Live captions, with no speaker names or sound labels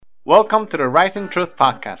Welcome to the Rising Truth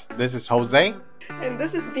Podcast. This is Jose. And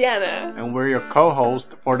this is Diana. And we're your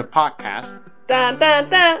co-host for the podcast. Da da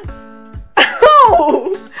da.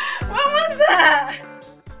 Oh! What was that?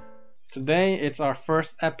 Today it's our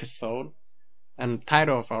first episode, and the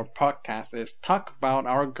title of our podcast is Talk About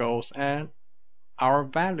Our Goals and Our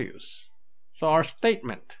Values. So our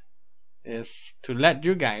statement is to let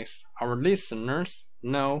you guys, our listeners,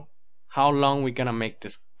 know how long we're gonna make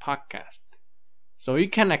this podcast. So you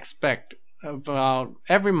can expect about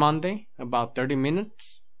every Monday, about 30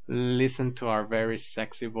 minutes, listen to our very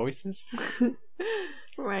sexy voices.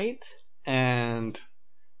 Right. And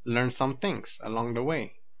learn some things along the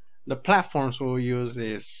way. The platforms we'll use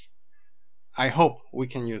is, I hope we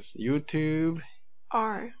can use YouTube.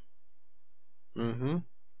 R.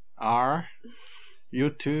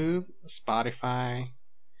 YouTube, Spotify,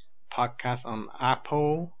 podcast on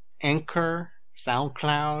Apple, Anchor,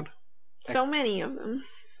 SoundCloud. So many of them.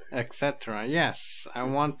 Etc. Yes, I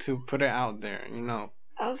want to put it out there,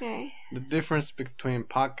 Okay. The difference between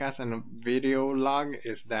podcast and a video log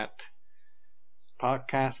is that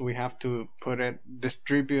podcast we have to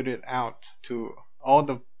distribute it out to all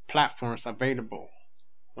the platforms available,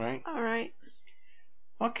 right? Alright.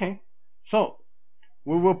 Okay, so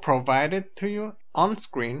we will provide it to you on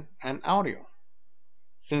screen and audio.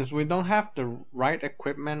 Since we don't have the right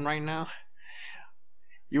equipment right now,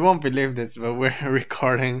 you won't believe this, but we're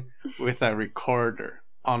recording with a recorder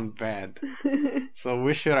on bed. So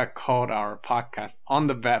we should have called our podcast On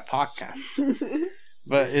the Bed Podcast.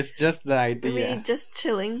 But it's just the idea. We're just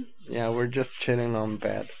chilling. Yeah, we're just chilling on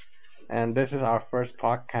bed. And this is our first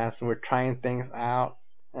podcast. We're trying things out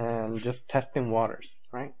and just testing waters,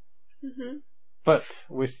 right? Mm-hmm. But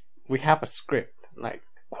we have a script, like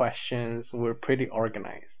questions. We're pretty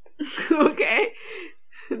organized. Okay.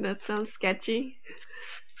 That sounds sketchy.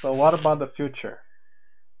 So what about the future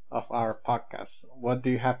of our podcast? What do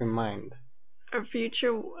you have in mind? Our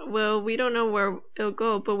future, well, we don't know where it'll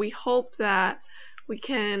go, but we hope that we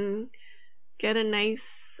can get a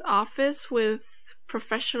nice office with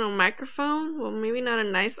professional microphone. Well, maybe not a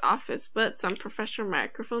nice office, but some professional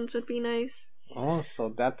microphones would be nice. Oh,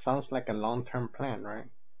 so that sounds like a long-term plan, right?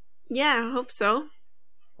 Yeah, I hope so.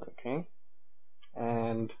 Okay.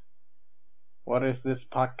 And what is this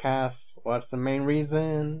podcast? What's the main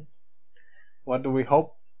reason? What do we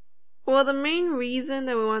hope? Well, the main reason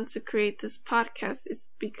that we want to create this podcast is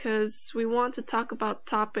because we want to talk about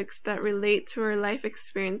topics that relate to our life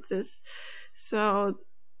experiences. So,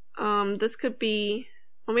 this could be...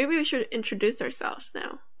 Well, maybe we should introduce ourselves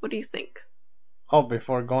now. What do you think? Oh,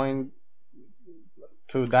 before going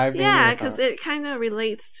to dive in? Yeah, because it kind of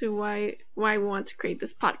relates to why we want to create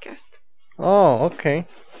this podcast. Oh, okay.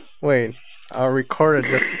 Wait, our recorder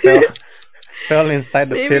just fell inside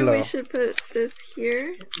the pillow. Maybe we should put this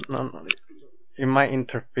here. No, it might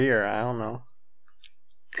interfere. I don't know.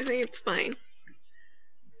 I think it's fine.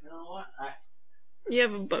 You know what? You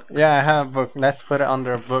have a book. Yeah, I have a book. Let's put it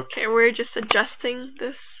under a book. Okay, we're just adjusting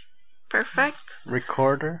this. Perfect.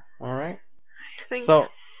 Recorder, alright. I think. So,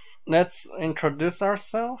 let's introduce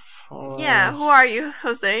ourselves. Yeah, who are you,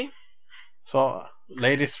 Jose? So,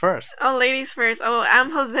 ladies first. Oh, ladies first. Oh,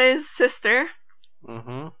 I'm Jose's sister.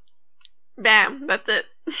 Mm-hmm. Bam, that's it.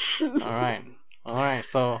 Alright,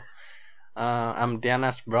 so I'm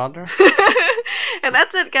Diana's brother. And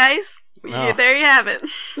that's it, guys. No. There you have it.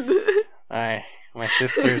 Alright, my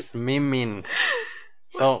sister's Mimin.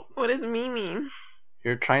 So what does me mean?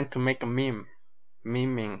 You're trying to make a meme.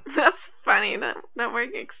 Memeing. That's funny. That word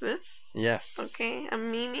exists. Yes. Okay,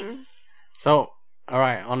 I'm memeing. So,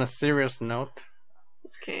 alright, on a serious note.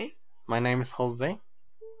 Okay. My name is Jose.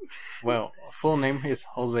 Well, full name is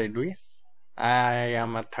Jose Luis. I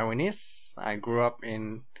am a Taiwanese. I grew up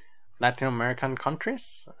in Latin American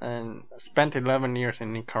countries and spent 11 years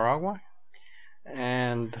in Nicaragua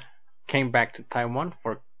and came back to Taiwan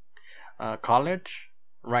for college.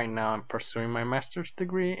 Right now I'm pursuing my master's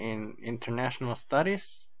degree in international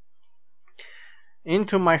studies.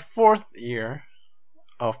 Into my 4th year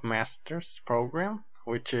of master's program,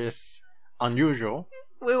 which is unusual.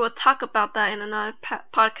 We will talk about that in another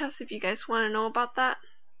podcast if you guys want to know about that.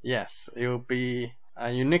 Yes, it will be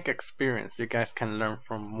a unique experience. You guys can learn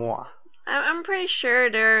from moi. I'm pretty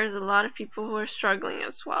sure there's a lot of people who are struggling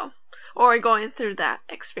as well, or going through that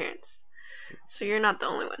experience. So you're not the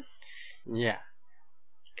only one. Yeah.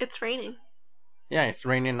 It's raining. Yeah, it's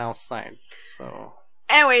raining outside. So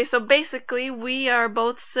anyway, so basically we are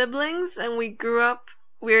both siblings and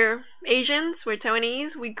we're Asians, we're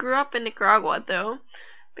Taiwanese. We grew up in Nicaragua though.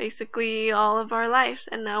 Basically all of our lives,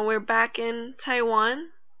 and now we're back in Taiwan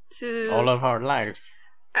to all of our lives.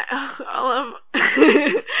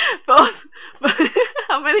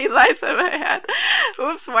 many lives have I had?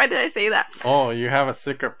 Oops, why did I say that? Oh, you have a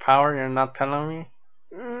secret power you're not telling me?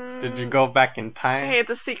 Did you go back in time? Hey, it's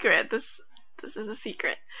a secret. This is a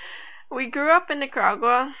secret. We grew up in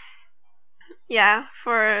Nicaragua. Yeah,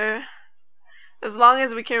 for as long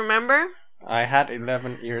as we can remember. I had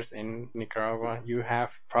 11 years in Nicaragua. You have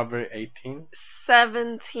probably 18?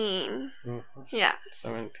 17. Mm-hmm. Yeah.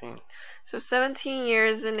 17. So 17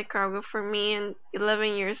 years in Nicaragua for me and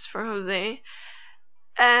 11 years for Jose.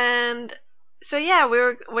 And so yeah,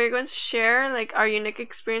 we're going to share like our unique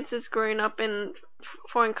experiences growing up in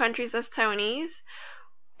foreign countries as Taiwanese.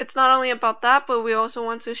 It's not only about that, but we also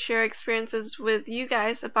want to share experiences with you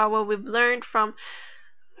guys about what we've learned from,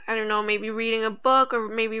 I don't know, maybe reading a book or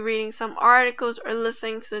maybe reading some articles or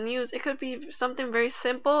listening to the news. It could be something very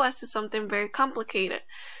simple as to something very complicated.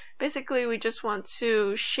 Basically, we just want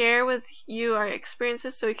to share with you our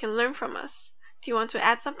experiences so you can learn from us. Do you want to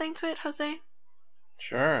add something to it, Jose?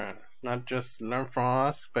 Sure. Not just learn from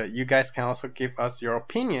us, but you guys can also give us your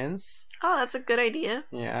opinions. Oh, that's a good idea.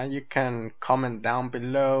 Yeah, you can comment down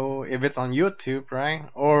below if it's on YouTube, right?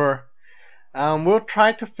 Or we'll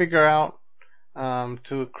try to figure out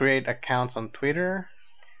to create accounts on Twitter.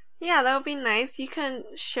 Yeah, that would be nice. You can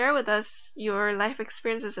share with us your life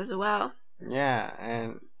experiences as well. Yeah,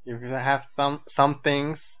 and if you have some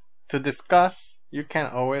things to discuss, you can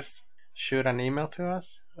always shoot an email to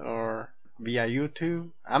us or via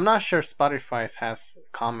YouTube. I'm not sure Spotify has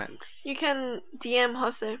comments. You can DM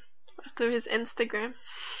Jose through his Instagram.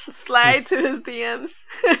 Slide to his DMs.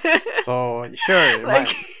 So sure, like...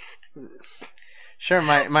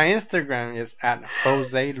 my Instagram is at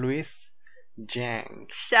Jose Luis Jang.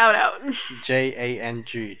 Shout out. Jang,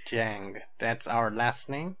 Jang. That's our last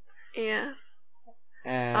name. Yeah.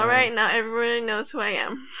 And alright, now everybody knows who I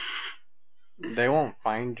am. They won't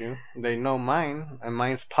find you. They know mine, and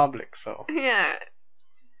mine's public, so. Yeah.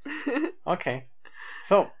 Okay.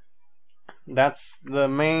 So, that's the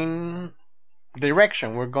main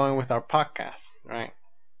direction we're going with our podcast, right?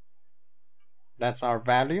 That's our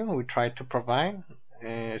value we try to provide.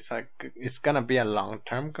 It's gonna be a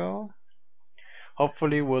long-term goal.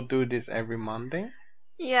 Hopefully we'll do this every Monday.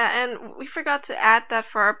 Yeah, and we forgot to add that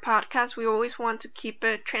for our podcast, we always want to keep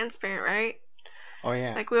it transparent, right? Oh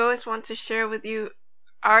yeah. Like we always want to share with you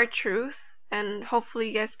our truth, and hopefully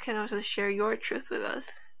you guys can also share your truth with us.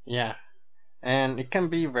 Yeah. And it can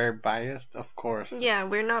be very biased, of course. Yeah,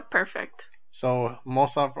 we're not perfect. So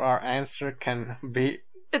most of our answer can be...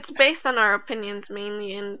 It's based on our opinions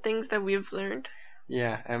mainly and things that we've learned.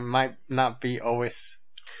 Yeah, and might not be always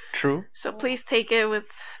true. So please take it with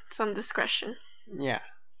some discretion. Yeah.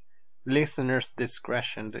 Listeners'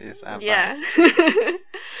 discretion is advised. Yeah.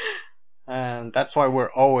 And that's why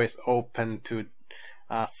we're always open to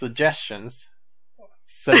suggestions.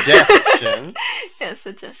 Suggestions. Yeah,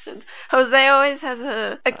 suggestions. Jose always has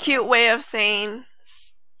a cute way of saying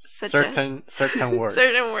certain words.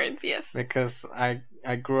 Certain words, yes. Because I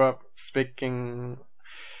grew up speaking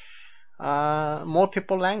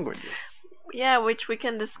multiple languages. Yeah, which we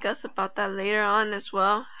can discuss about that later on as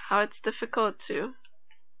well. How it's difficult to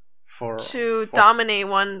dominate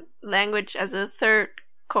one language as a third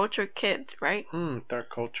culture kid, right? Third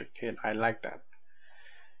culture kid. I like that.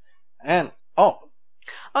 And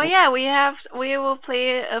yeah, we will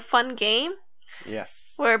play a fun game.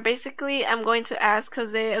 Yes. Where basically I'm going to ask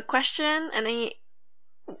Jose a question and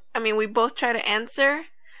we both try to answer.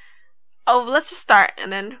 Oh, let's just start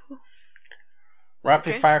and then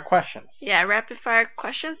rapid fire questions. Yeah, rapid fire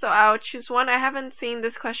questions. So I'll choose one. I haven't seen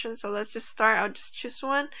this question, so let's just start. I'll just choose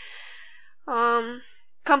one.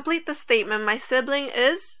 Complete the statement. My sibling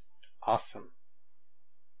is awesome.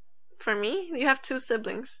 For me, you have two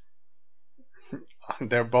siblings.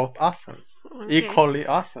 They're both awesome. Okay. Equally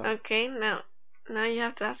awesome. Okay, now you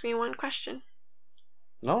have to ask me one question.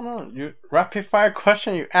 No, you rapid fire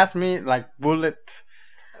question. You ask me like bullet,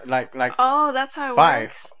 like. Oh, that's how it 5.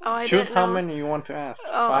 works. Oh, I choose didn't how know. many you want to ask.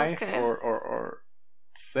 Oh, 5 okay. or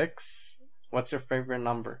 6. What's your favorite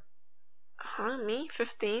number? Me?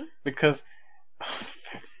 15. Because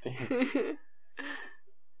 15.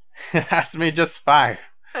 Ask me just 5.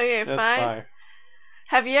 Okay, just 5.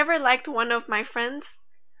 Have you ever liked one of my friends?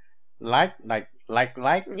 Like?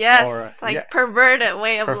 Yes, or, perverted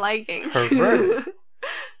way of liking. Perverted.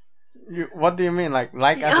 What do you mean, like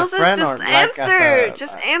as a friend or like as a...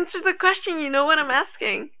 Just answer the question. You know what I'm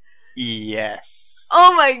asking. Yes.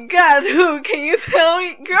 Oh my god, who? Can you tell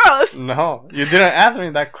me? Gross. No, you didn't ask me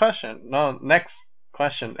that question. No, next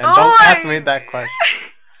question. And don't ask me that question.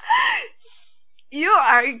 You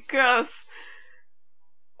are gross.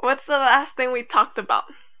 What's the last thing we talked about?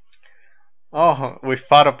 Oh, we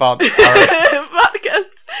thought about our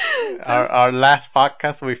podcast. Our last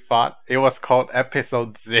podcast we thought it was called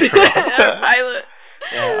episode 0. Our pilot.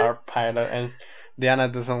 Yeah, our pilot, and Diana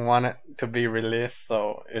doesn't want it to be released,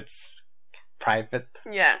 so it's private.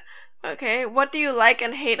 Yeah. Okay. What do you like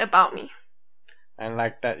and hate about me? I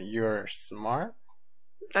like that you're smart.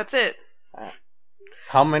 That's it.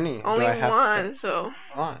 How many Only do I have one. to say? So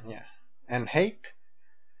One, yeah. And hate?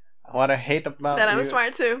 What I hate about that I'm you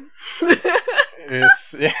smart too. is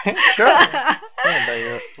sure. Yeah, that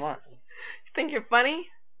you're smart. Think you're funny?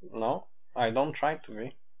 No, I don't try to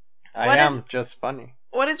be. What I am is- just funny.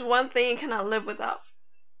 What is one thing you cannot live without?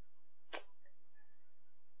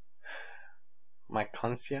 My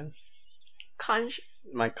conscience. Conscience.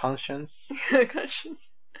 My conscience. Conscience.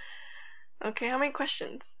 Okay, how many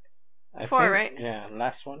questions? I 4, think, right? Yeah,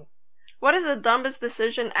 last one. What is the dumbest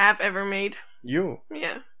decision I've ever made? You.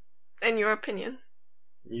 Yeah. In your opinion.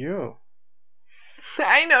 You.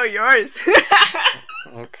 I know yours.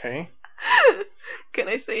 Okay. Can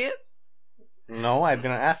I say it? No, I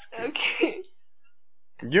didn't ask you. Okay.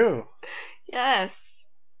 You. Yes.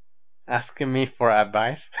 Asking me for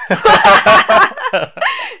advice. And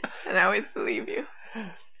I always believe you.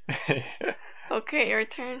 Okay, your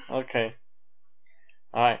turn. Okay.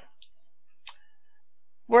 Alright.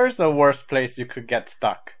 Where's the worst place you could get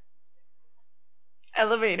stuck?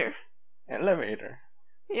 Elevator. Elevator.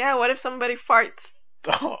 Yeah, what if somebody farts?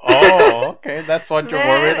 Oh, okay. That's what you're Man,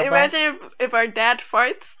 worried about? imagine if our dad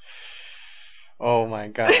farts. Oh my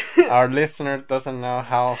god. Our listener doesn't know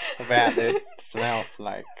how bad it smells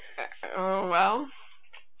like. Oh, well.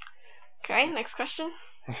 Okay, next question.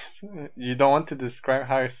 You don't want to describe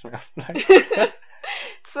how it smells like? It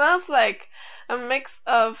smells like a mix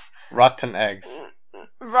of Rotten eggs.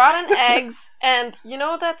 rotten eggs and you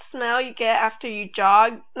know that smell you get after you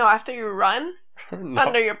jog? No, after you run? No.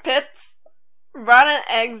 Under your pits? Rotten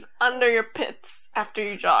eggs under your pits after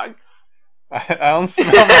you jog. I don't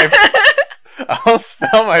smell my I don't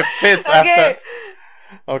smell my pits Okay. after.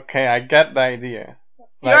 Okay, I get the idea.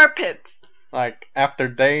 Your pits. Like after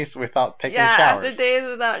days without taking Yeah, showers. after days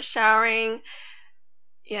without showering.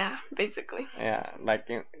 Yeah, basically. Yeah, like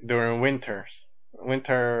during winter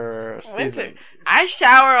season. I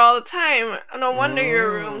shower all the time. No wonder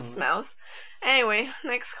your room Mm. smells. Anyway,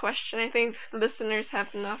 next question. I think listeners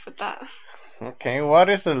have enough with that. Okay, what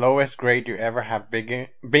is the lowest grade you ever have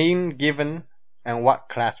been given, and what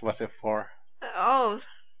class was it for? Oh,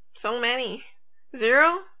 so many.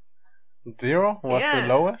 0? 0 was Yeah. the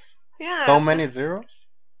lowest? Yeah. So many zeros?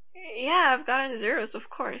 Yeah, I've gotten 0s, of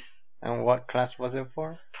course. And what class was it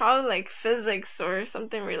for? Probably like physics or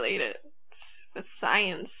something related with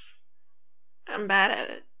science. I'm bad at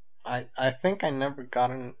it. I think I never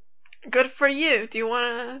gotten. Good for you. Do you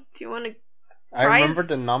wanna I Prize? remember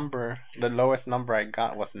the number. The lowest number I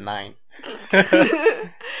got was 9.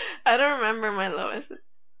 I don't remember my lowest.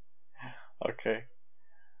 Okay.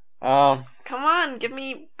 Come on, give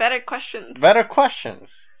me better questions. Better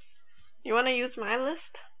questions. You wanna use my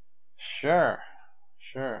list? Sure.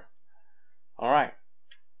 Alright.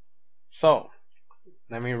 So,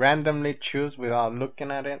 let me randomly choose without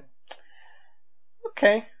looking at it.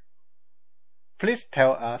 Okay. Please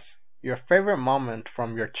tell us your favorite moment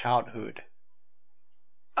from your childhood.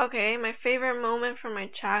 Okay, my favorite moment from my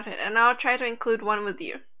childhood, and I'll try to include one with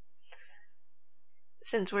you.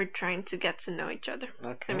 Since we're trying to get to know each other.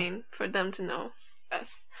 Okay. I mean, for them to know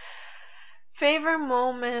us. Favorite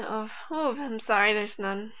moment of... Oh, I'm sorry, there's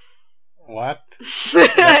none. What? I'm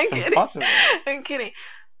That's kidding. impossible. I'm kidding.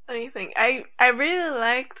 Let me think. I really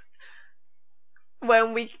liked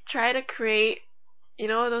when we try to create, you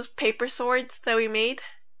know, those paper swords that we made.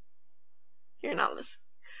 You're not listening.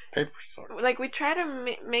 Paper sword. Like we try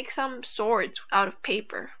to make some swords out of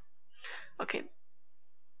paper. Okay.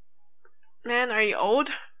 Man, are you old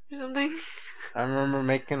or something? I remember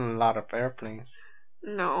making a lot of airplanes.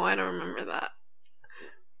 No, I don't remember that.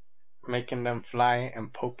 Making them fly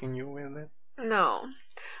and poking you with it. No.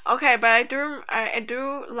 Okay, but I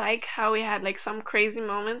do like how we had like some crazy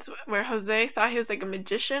moments where Jose thought he was like a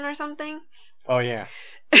magician or something. Oh yeah.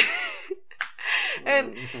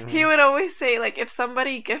 And he would always say, like, if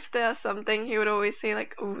somebody gifted us something, he would always say,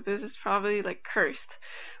 like, "Oh, this is probably like cursed.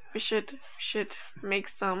 We should make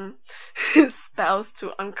some spells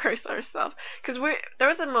to uncurse ourselves." Because there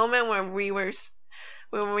was a moment when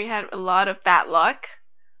we had a lot of bad luck,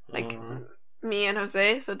 like me and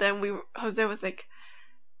Jose. So then Jose was like,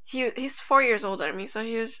 he's 4 years older than me, so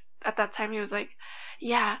he was at that time he was like,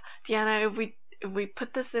 "Yeah, Diana, if we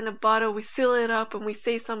put this in a bottle, we seal it up, and we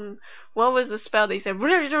say some... What was the spell?" They said... I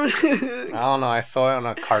don't know, I saw it on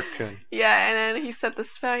a cartoon. Yeah, and then he said the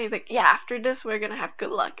spell, and he's like, "Yeah, after this, we're gonna have good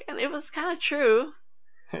luck." And it was kind of true.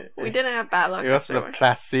 We didn't have bad luck It was the afterwards.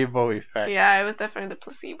 placebo effect. Yeah, it was definitely the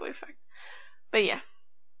placebo effect. But yeah.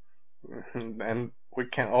 And we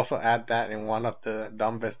can also add that in one of the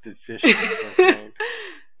dumbest decisions we've made.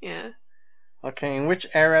 Yeah. Okay, in which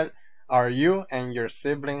area are you and your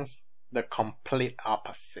siblings the complete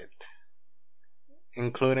opposite?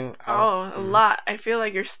 Including a lot. I feel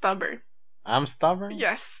like you're stubborn. I'm stubborn?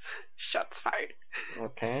 Yes. Shots fired.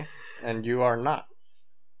 Okay. And you are not.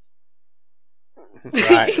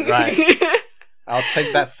 Right. I'll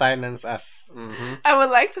take that silence as I would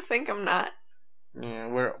like to think I'm not. Yeah,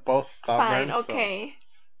 we're both stubborn. Fine, okay.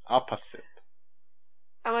 So opposite.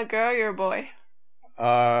 I'm a girl, you're a boy.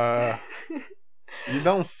 You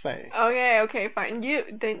don't say. Okay, fine.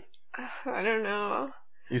 I don't know.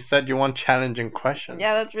 You said you want challenging questions.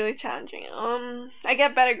 Yeah, that's really challenging. I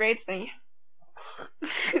get better grades than you.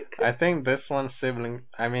 I think this one sibling.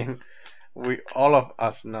 I mean, all of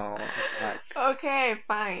us know. Like. Okay,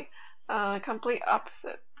 fine. Complete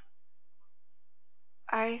opposite.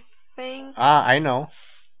 I think. I know.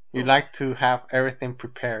 You like to have everything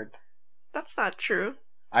prepared. That's not true.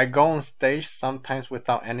 I go on stage sometimes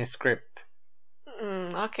without any script.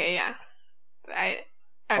 Okay, yeah. I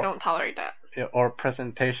don't tolerate that. Or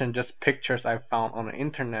presentation, just pictures I found on the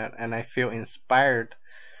internet, and I feel inspired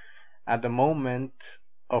at the moment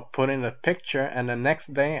of putting the picture, and the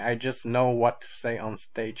next day I just know what to say on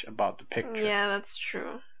stage about the picture. Yeah, that's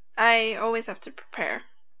true. I always have to prepare.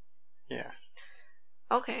 Yeah.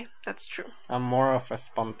 Okay, that's true. I'm more of a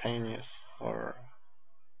spontaneous or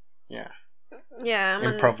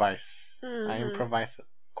improvise. I improvise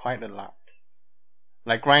quite a lot.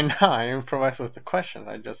 Like right now, I improvise with the questions.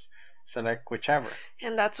 I just select whichever.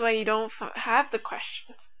 And that's why you don't have the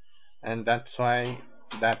questions. And that's why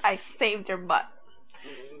I saved your butt.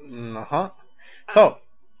 So,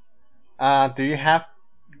 do you have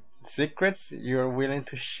secrets you're willing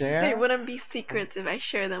to share? They wouldn't be secrets if I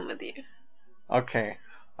share them with you. Okay,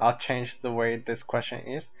 I'll change the way this question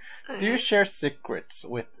is. Okay. Do you share secrets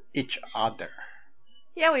with each other?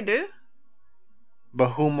 Yeah, we do.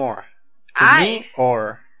 But who more? To me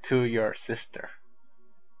or to your sister?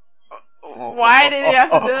 Why did you have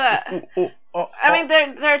to do that? I mean,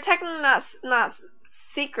 they're technically not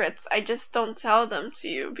secrets. I just don't tell them to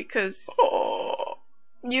you because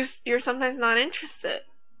you're sometimes not interested.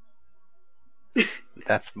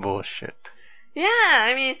 That's bullshit. Yeah,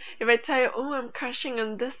 I mean, if I tell you, I'm crushing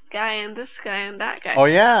on this guy and this guy and that guy. Oh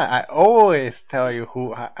yeah, I always tell you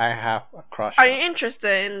who I have a crush on. Are you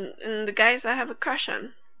interested in the guys I have a crush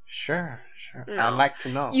on? Sure. No. I'd like to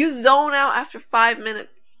know. You zone out after 5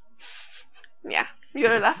 minutes. Yeah,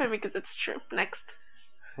 you're laughing because it's true. Next.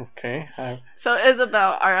 Okay. So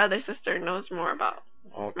Isabel, our other sister, knows more about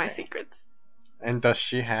my secrets. And does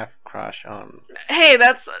she have crush on? Hey,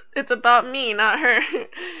 it's about me, not her.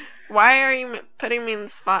 Why are you putting me in the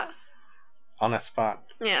spot? On a spot?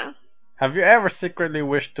 Yeah. Have you ever secretly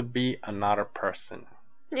wished to be another person?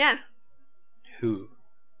 Yeah. Who?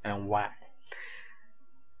 And why?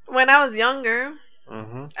 When I was younger,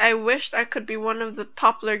 I wished I could be one of the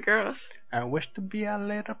popular girls. I wish to be a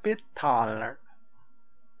little bit taller.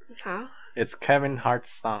 Huh? It's Kevin Hart's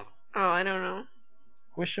song. Oh, I don't know.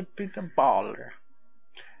 We should be the baller.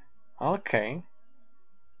 Okay.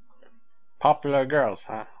 Popular girls,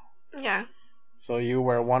 huh? Yeah. So you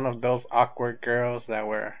were one of those awkward girls that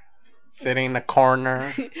were sitting in a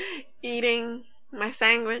corner eating my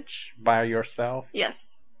sandwich by yourself?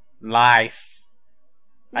 Yes. Lies.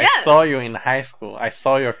 Yes. I saw you in high school. I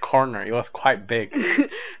saw your corner. It was quite big.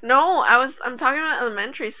 No, I'm talking about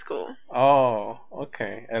elementary school. Oh,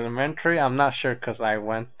 okay. Elementary, I'm not sure because I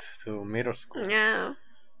went to middle school. Yeah.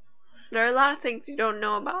 There are a lot of things you don't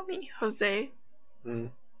know about me, Jose.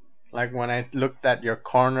 Like when I looked at your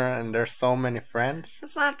corner and there's so many friends.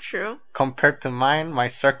 That's not true. Compared to mine, my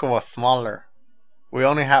circle was smaller. We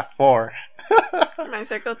only have 4. My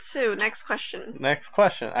circle 2. Next question.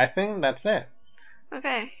 I think that's it.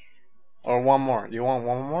 Okay. Or one more. You want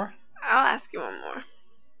one more? I'll ask you one more.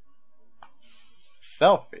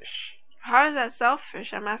 Selfish. How is that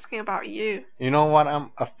selfish? I'm asking about you. You know what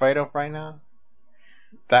I'm afraid of right now?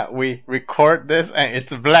 That we record this and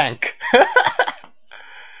it's blank.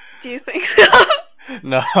 Do you think so?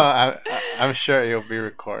 No, I'm sure it'll be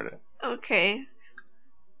recorded. Okay.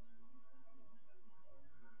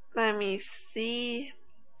 Let me see.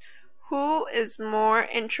 Who is more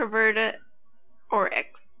introverted or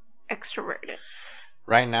extroverted?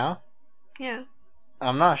 Right now? Yeah.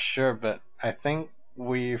 I'm not sure, but I think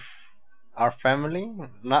our family,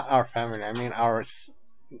 not our family, I mean us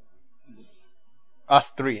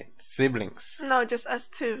 3 siblings. No, just us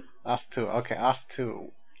 2. Us 2, okay, us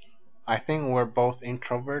 2. I think we're both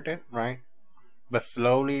introverted, right? But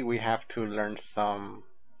slowly we have to learn some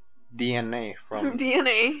DNA from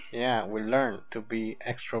DNA. Yeah, we learn to be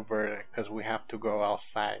extroverted because we have to go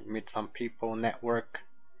outside, meet some people, network,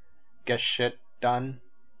 get shit done.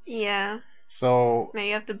 Yeah. So Now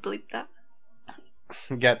you have to bleep that.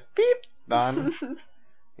 get beep done,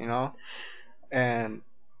 and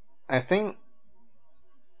I think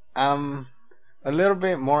I'm a little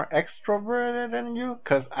bit more extroverted than you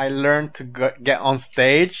because I learned to get on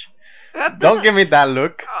stage. Don't give me that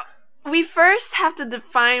look. We first have to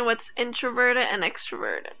define what's introverted and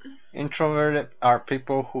extroverted. Introverted are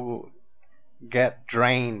people who get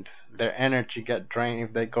drained. Their energy get drained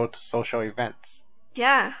if they go to social events.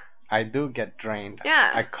 Yeah. I do get drained.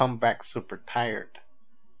 Yeah. I come back super tired.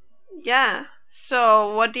 Yeah.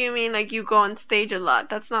 So what do you mean like you go on stage a lot?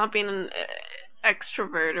 That's not being an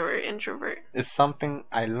extrovert or introvert. It's something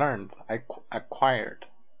I learned. I acquired.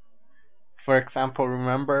 For example,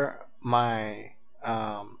 remember my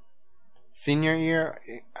senior year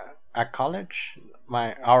at college,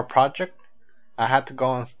 our project, I had to go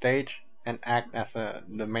on stage and act as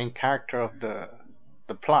the main character of the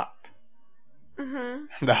plot.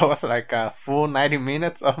 Mm-hmm. That was like a full 90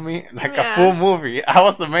 minutes of me, like a full movie. I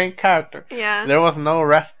was the main character. Yeah. There was no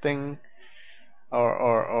resting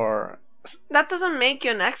or That doesn't make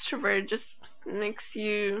you an extrovert, it just makes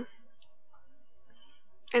you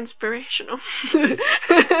inspirational.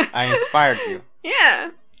 I inspired you.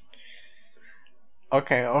 Yeah.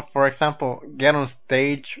 Okay, or for example, get on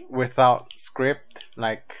stage without script,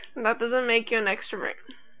 like... That doesn't make you an extrovert.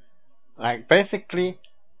 Like, basically,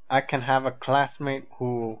 I can have a classmate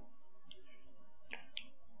who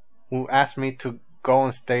asked me to go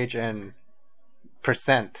on stage and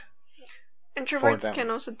present. Introverts can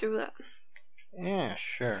also do that. Yeah,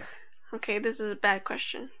 sure. Okay, this is a bad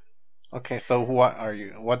question. Okay, so what are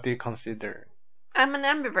you? What do you consider? I'm an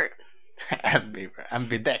ambivert.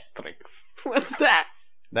 Ambidextrix. What's that?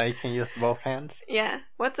 That you can use both hands? Yeah.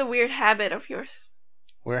 What's a weird habit of yours?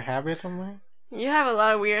 Weird habit of mine? You have a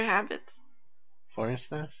lot of weird habits. For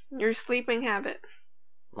instance? Your sleeping habit.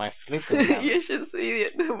 My sleeping habit? You should see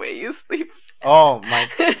it, the way you sleep. Oh, my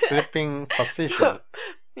sleeping position.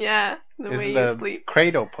 Yeah, the way you sleep.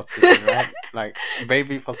 Cradle position, right? Like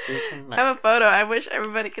baby position. Like, I have a photo. I wish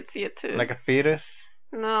everybody could see it too. Like a fetus?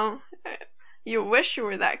 No. You wish you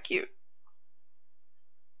were that cute.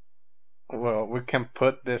 Well, we can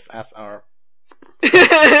put this as our...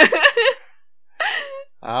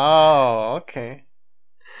 Oh, okay.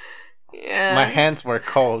 Yeah. My hands were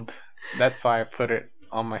cold. That's why I put it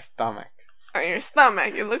on my stomach. On your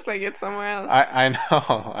stomach. It looks like it's somewhere else.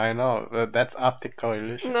 I know. But that's optical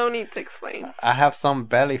illusion. No need to explain. I have some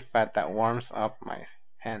belly fat that warms up my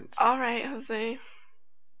hands. Alright, Jose.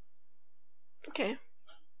 Okay.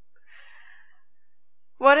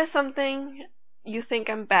 What is something you think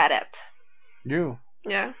I'm bad at? You?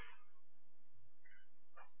 Yeah.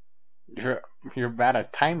 You're bad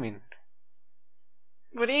at timing.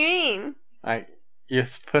 What do you mean? Like you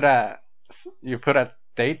put a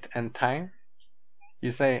date and time.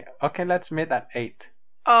 You say, okay, let's meet at 8.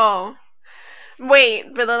 Oh.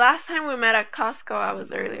 Wait, but the last time we met at Costco, I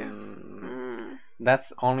was earlier.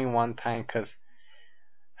 That's only one time, because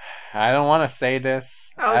I don't want to say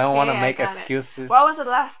this. Okay, I don't want to make excuses. What was the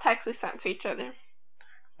last text we sent to each other?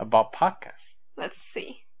 About podcasts. Let's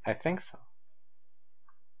see. I think so.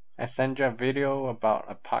 I sent you a video about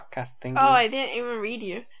a podcast thingy. Oh, I didn't even read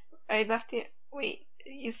you. I left it. Wait,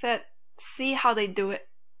 you said, see how they do it.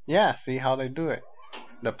 Yeah, see how they do it.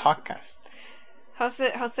 The podcast.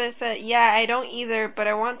 Jose said, yeah, I don't either, but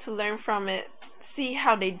I want to learn from it. See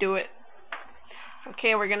how they do it.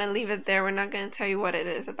 Okay, we're gonna leave it there. We're not gonna tell you what it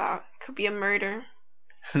is about. Could be a murder.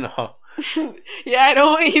 No. Yeah, I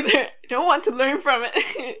don't either. I don't want to learn from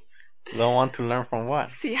it. Don't want to learn from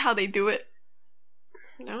what? See how they do it.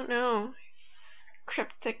 I don't know.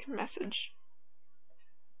 Cryptic message.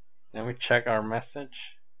 Let me check our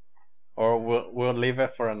message. Or we'll leave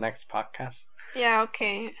it for a next podcast. Yeah,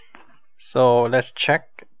 okay. So let's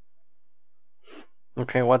check.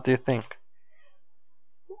 Okay, what do you think?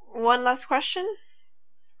 One last question?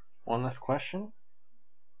 One last question?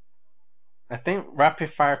 I think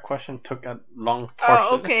rapid fire question took a long portion.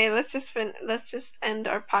 Oh, okay. Let's just end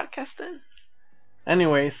our podcast then.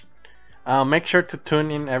 Anyways, make sure to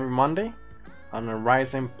tune in every Monday on the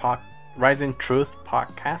Rising Truth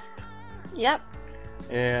podcast. Yep.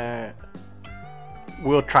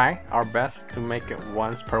 We'll try our best to make it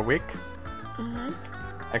once per week.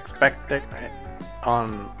 Mm-hmm. Expect it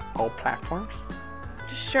on all platforms.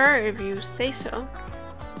 Sure, if you say so.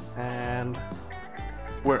 And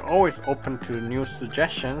we're always open to new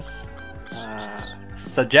suggestions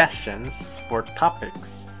for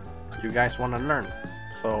topics you guys want to learn.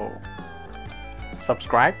 So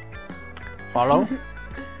subscribe, follow,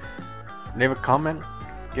 leave a comment,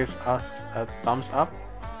 give us a thumbs up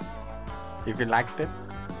if you liked it,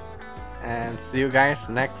 and see you guys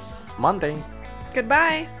next Monday.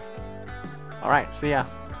 Goodbye. Alright, see ya.